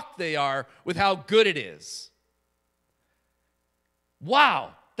shocked they are with how good it is.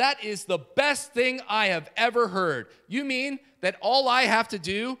 Wow, that is the best thing I have ever heard. You mean that all I have to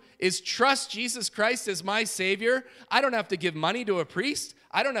do is trust Jesus Christ as my Savior? I don't have to give money to a priest.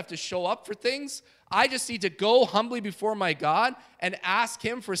 I don't have to show up for things. I just need to go humbly before my God and ask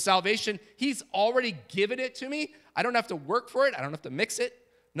him for salvation. He's already given it to me. I don't have to work for it. I don't have to mix it.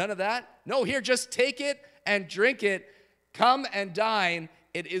 None of that. No, here, just take it and drink it. Come and dine.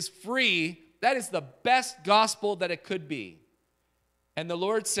 It is free. That is the best gospel that it could be. And the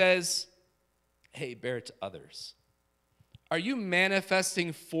Lord says, hey, bear it to others. Are you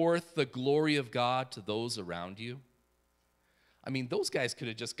manifesting forth the glory of God to those around you? I mean, those guys could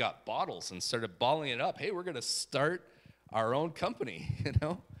have just got bottles and started balling it up. Hey, we're going to start our own company, you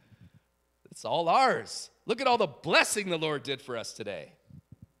know? It's all ours. Look at all the blessing the Lord did for us today.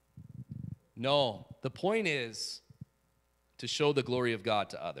 No, the point is to show the glory of God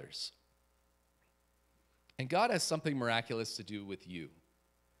to others. And God has something miraculous to do with you.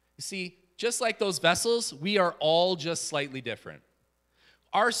 You You see, just like those vessels, we are all just slightly different.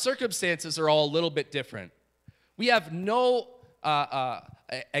 Our circumstances are all a little bit different. We have no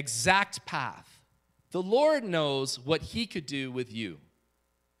exact path. The Lord knows what he could do with you.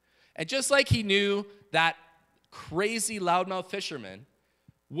 And just like he knew that crazy loudmouth fisherman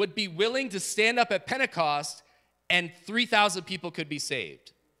would be willing to stand up at Pentecost and 3,000 people could be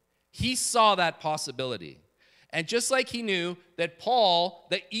saved, he saw that possibility. And just like he knew that Paul,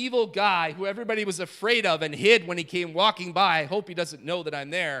 the evil guy who everybody was afraid of and hid when he came walking by, I hope he doesn't know that I'm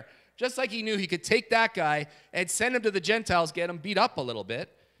there, just like he knew he could take that guy and send him to the Gentiles, get him beat up a little bit,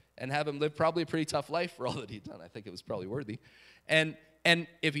 and have him live probably a pretty tough life for all that he'd done. I think it was probably worthy. And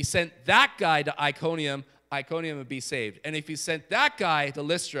if he sent that guy to Iconium, Iconium would be saved. And if he sent that guy to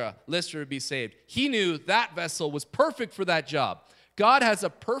Lystra, Lystra would be saved. He knew that vessel was perfect for that job. God has a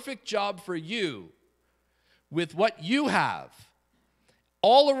perfect job for you with what you have.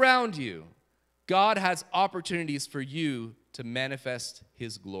 All around you, God has opportunities for you to manifest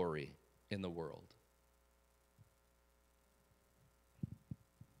his glory in the world.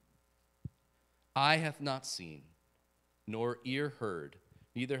 Eye hath not seen, nor ear heard,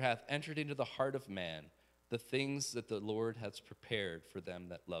 neither hath entered into the heart of man the things that the Lord has prepared for them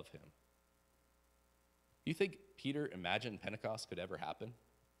that love him. You think Peter imagined Pentecost could ever happen?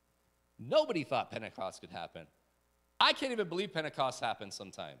 Nobody thought Pentecost could happen. I can't even believe Pentecost happens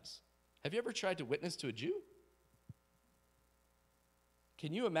sometimes. Have you ever tried to witness to a Jew?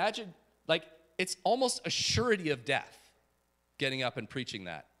 Can you imagine? Like, it's almost a surety of death getting up and preaching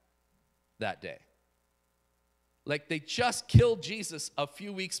that day. Like, they just killed Jesus a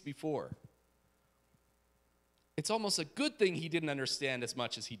few weeks before. It's almost a good thing he didn't understand as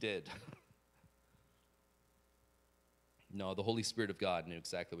much as he did. No, the Holy Spirit of God knew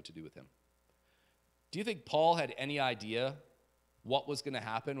exactly what to do with him. Do you think Paul had any idea what was going to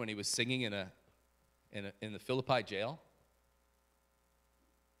happen when he was singing in the Philippi jail?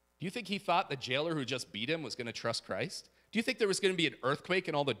 Do you think he thought the jailer who just beat him was going to trust Christ? Do you think there was going to be an earthquake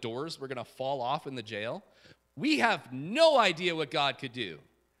and all the doors were going to fall off in the jail? We have no idea what God could do.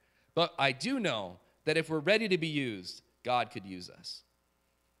 But I do know that if we're ready to be used, God could use us.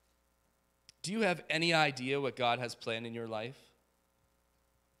 Do you have any idea what God has planned in your life?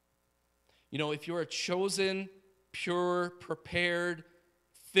 You know, if you're a chosen, pure, prepared,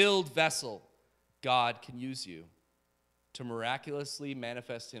 filled vessel, God can use you to miraculously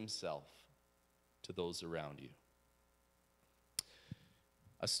manifest himself to those around you.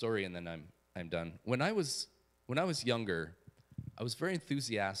 A story, and then I'm done. When I was younger, I was very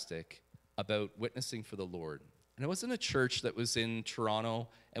enthusiastic about witnessing for the Lord. And I was in a church that was in Toronto,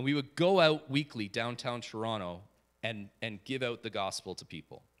 and we would go out weekly downtown Toronto and give out the gospel to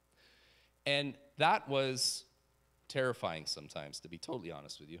people. And that was terrifying sometimes, to be totally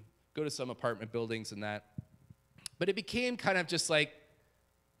honest with you. Go to some apartment buildings and that. But it became kind of just like,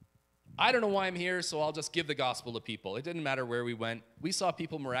 I don't know why I'm here, so I'll just give the gospel to people. It didn't matter where we went. We saw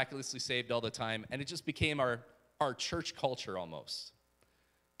people miraculously saved all the time, and it just became our church culture almost,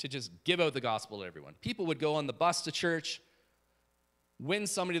 to just give out the gospel to everyone. People would go on the bus to church, win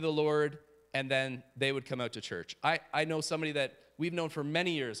somebody to the Lord, and then they would come out to church. I know somebody that we've known for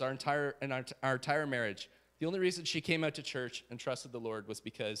many years, our entire marriage. The only reason she came out to church and trusted the Lord was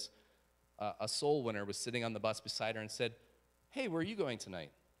because a soul winner was sitting on the bus beside her and said, "Hey, where are you going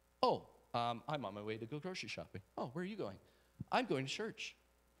tonight?" "Oh, I'm on my way to go grocery shopping." "Oh, where are you going?" "I'm going to church."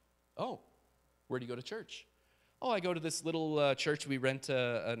 "Oh, where do you go to church?" "Oh, I go to this little church. We rent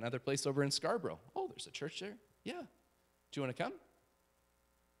another place over in Scarborough." "Oh, there's a church there?" "Yeah. Do you want to come?"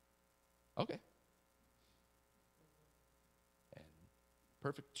 "Okay." And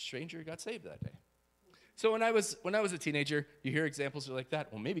perfect stranger got saved that day. So when I was a teenager, you hear examples like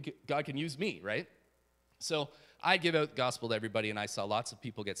that. Well, maybe God can use me, right? So I give out the gospel to everybody, and I saw lots of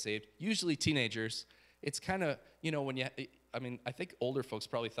people get saved, usually teenagers. It's kind of, I think older folks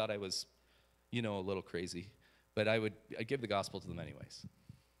probably thought I was, a little crazy, but I'd give the gospel to them anyways.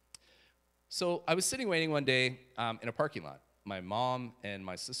 So I was sitting waiting one day in a parking lot. My mom and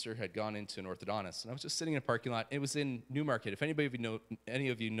my sister had gone into an orthodontist, and I was just sitting in a parking lot. It was in Newmarket. If any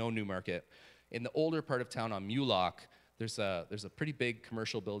of you know Newmarket, in the older part of town on Mulock, there's a pretty big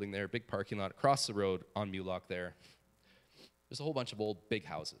commercial building there, big parking lot across the road on Mulock there. There's a whole bunch of old big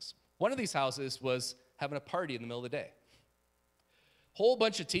houses. One of these houses was having a party in the middle of the day. Whole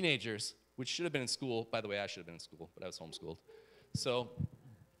bunch of teenagers, which should have been in school. By the way, I should have been in school, but I was homeschooled. So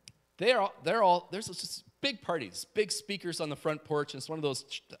there's just big parties, big speakers on the front porch. And it's one of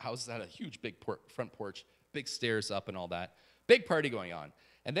those houses that had a huge big front porch, big stairs up and all that. Big party going on.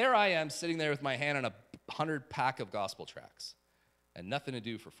 And there I am sitting there with my hand on a 100 pack of gospel tracts. and nothing to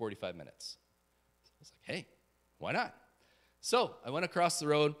do for 45 minutes. So I was like, hey, why not? So I went across the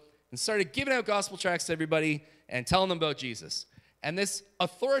road and started giving out gospel tracts to everybody and telling them about Jesus. And this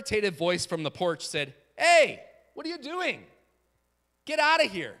authoritative voice from the porch said, hey, what are you doing? Get out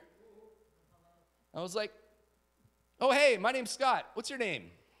of here. I was like, oh, hey, my name's Scott. What's your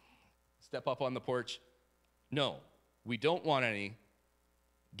name? Step up on the porch. No, we don't want any.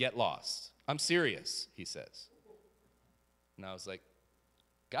 Get lost. I'm serious, he says. And I was like,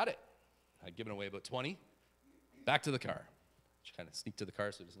 got it. I'd given away about 20. Back to the car. Just kind of sneaked to the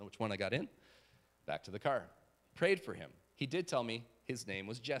car so he doesn't know which one I got in. Back to the car. Prayed for him. He did tell me his name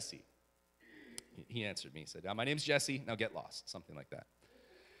was Jesse. He answered me. He said, my name's Jesse. Now get lost. Something like that.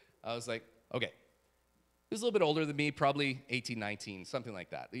 I was like, okay. He was a little bit older than me, probably 18, 19, something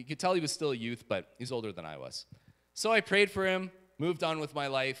like that. You could tell he was still a youth, but he's older than I was. So I prayed for him, moved on with my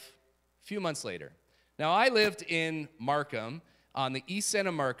life. A few months later. Now, I lived in Markham, on the east end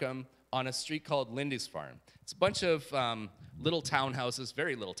of Markham, on a street called Lindy's Farm. It's a bunch of little townhouses,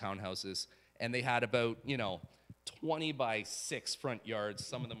 very little townhouses, and they had about, 20 by 6 front yards.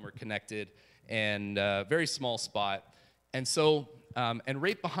 Some of them were connected, and a very small spot. And so, and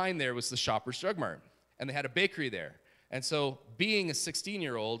right behind there was the Shoppers Drug Mart, and they had a bakery there. And so, being a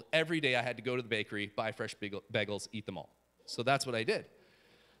 16-year-old, every day I had to go to the bakery, buy fresh bagels, eat them all. So that's what I did.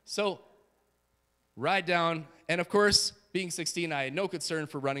 So, ride down, and of course, being 16, I had no concern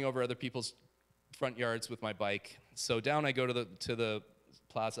for running over other people's front yards with my bike. So down I go to the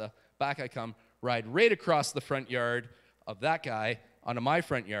plaza, back I come, ride right across the front yard of that guy onto my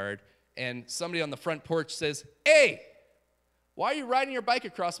front yard, and somebody on the front porch says, hey, why are you riding your bike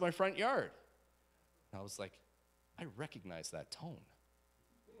across my front yard? And I was like, I recognize that tone.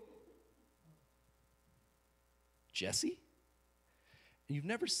 Jesse? You've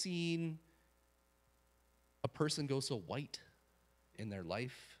never seen a person go so white in their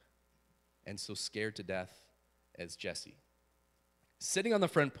life and so scared to death as Jesse. Sitting on the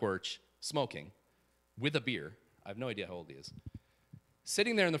front porch, smoking, with a beer. I have no idea how old he is.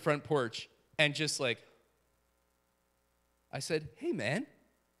 Sitting there in the front porch and just like, I said, hey man,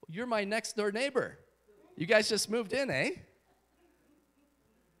 you're my next door neighbor. You guys just moved in, eh?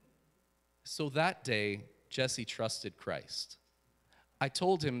 So that day, Jesse trusted Christ. I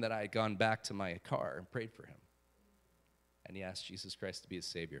told him that I had gone back to my car and prayed for him. And he asked Jesus Christ to be his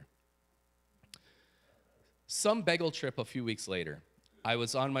Savior. Some bagel trip a few weeks later, I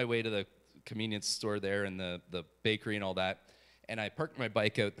was on my way to the convenience store there and the bakery and all that, and I parked my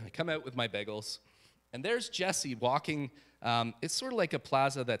bike out. I come out with my bagels, and there's Jesse walking. It's sort of like a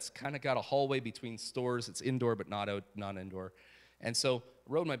plaza that's kind of got a hallway between stores. It's indoor but not indoor. And so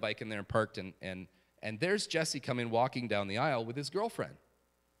I rode my bike in there and parked, and there's Jesse coming walking down the aisle with his girlfriend.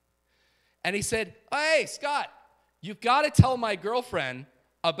 And he said, hey, Scott, you've got to tell my girlfriend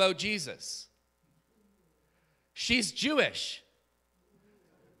about Jesus. She's Jewish.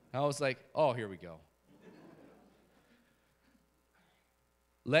 I was like, oh, here we go.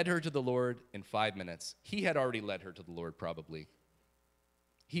 Led her to the Lord in 5 minutes. He had already led her to the Lord, probably.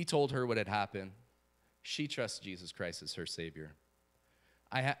 He told her what had happened. She trusts Jesus Christ as her Savior.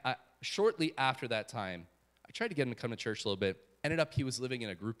 Shortly after that time, I tried to get him to come to church a little bit. Ended up, he was living in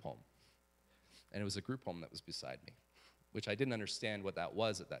a group home. And it was a group home that was beside me, which I didn't understand what that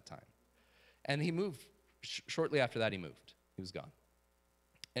was at that time. And he moved. Shortly after that, he moved. He was gone.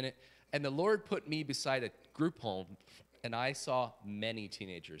 And the Lord put me beside a group home, and I saw many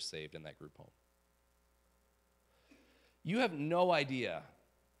teenagers saved in that group home. You have no idea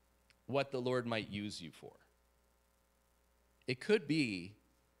what the Lord might use you for. It could be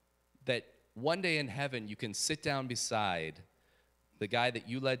that one day in heaven you can sit down beside the guy that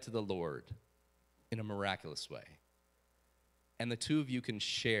you led to the Lord in a miraculous way. And the two of you can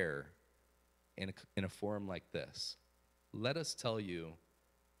share in a forum like this. Let us tell you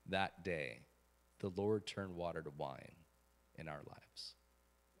that day the Lord turned water to wine in our lives.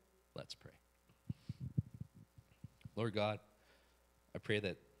 Let's pray. Lord God, I pray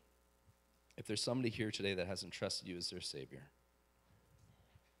that if there's somebody here today that hasn't trusted you as their Savior,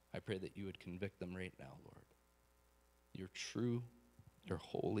 I pray that you would convict them right now, Lord. You're true, you're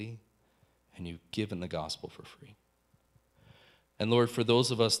holy, and you've given the gospel for free. And Lord, for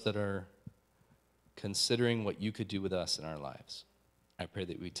those of us that are considering what you could do with us in our lives, I pray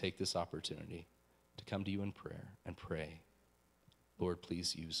that we take this opportunity to come to you in prayer and pray, Lord,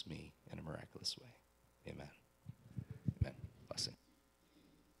 please use me in a miraculous way. Amen. Amen. Blessing.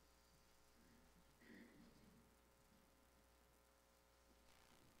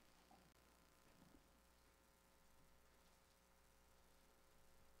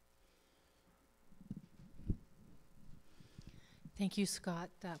 Thank you, Scott.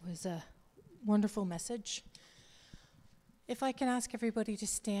 That was a wonderful message. If I can ask everybody to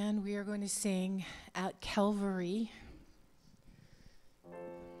stand, we are going to sing At Calvary.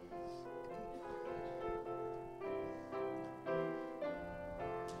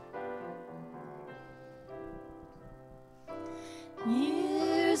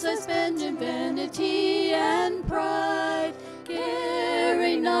 Years I spent in vanity and pride,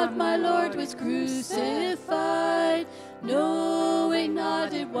 caring not my Lord was crucified, knowing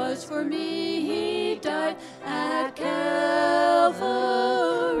not it was for me he died at Calvary.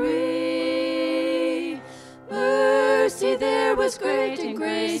 Mercy there was great and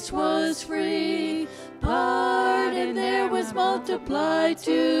grace was free, pardon there was multiplied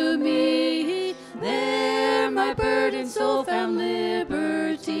to me. There my burdened soul found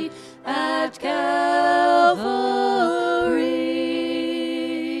liberty at Calvary.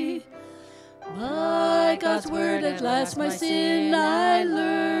 By God's word at last my sin I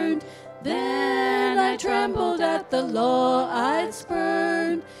learned, then I trembled at the law I'd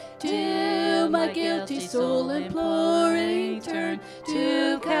spurned, till my guilty soul imploring turned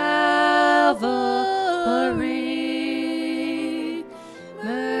to Calvary.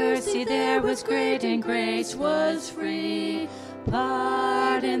 Mercy there was great and grace was free,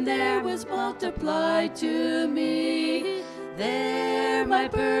 pardon there was multiplied to me. There my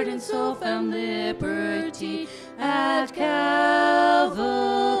burdened soul found liberty at Calvary.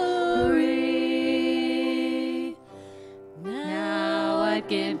 Now I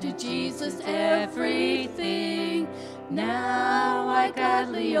give to Jesus everything, now I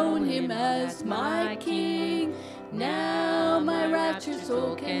gladly own him as my King. Now my raptured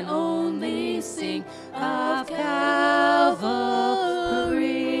soul can only sing of Calvary.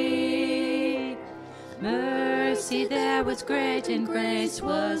 Mercy there was great and grace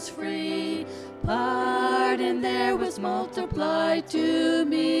was free, pardon there was multiplied to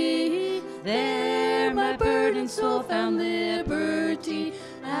me. There my burdened soul found liberty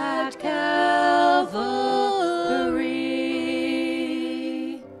at Calvary.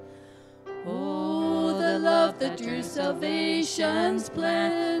 Love that drew salvation's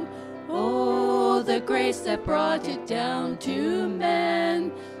plan, oh, the grace that brought it down to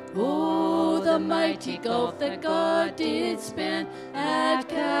man, oh, the mighty gulf that God did span at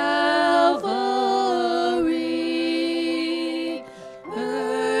Calvary.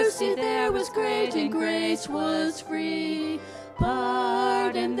 Mercy there was great and grace was free,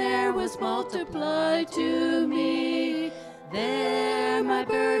 pardon there was multiplied to me. There my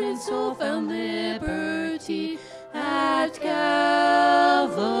burdened soul found liberty at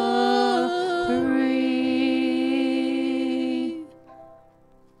Calvary.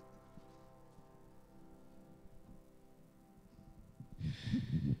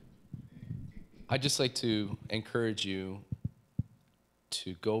 I'd just like to encourage you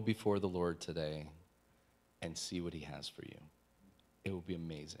to go before the Lord today and see what he has for you. It will be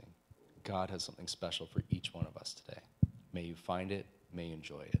amazing. God has something special for each one of us today. May you find it. May you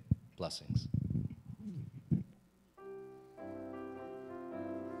enjoy it. Blessings.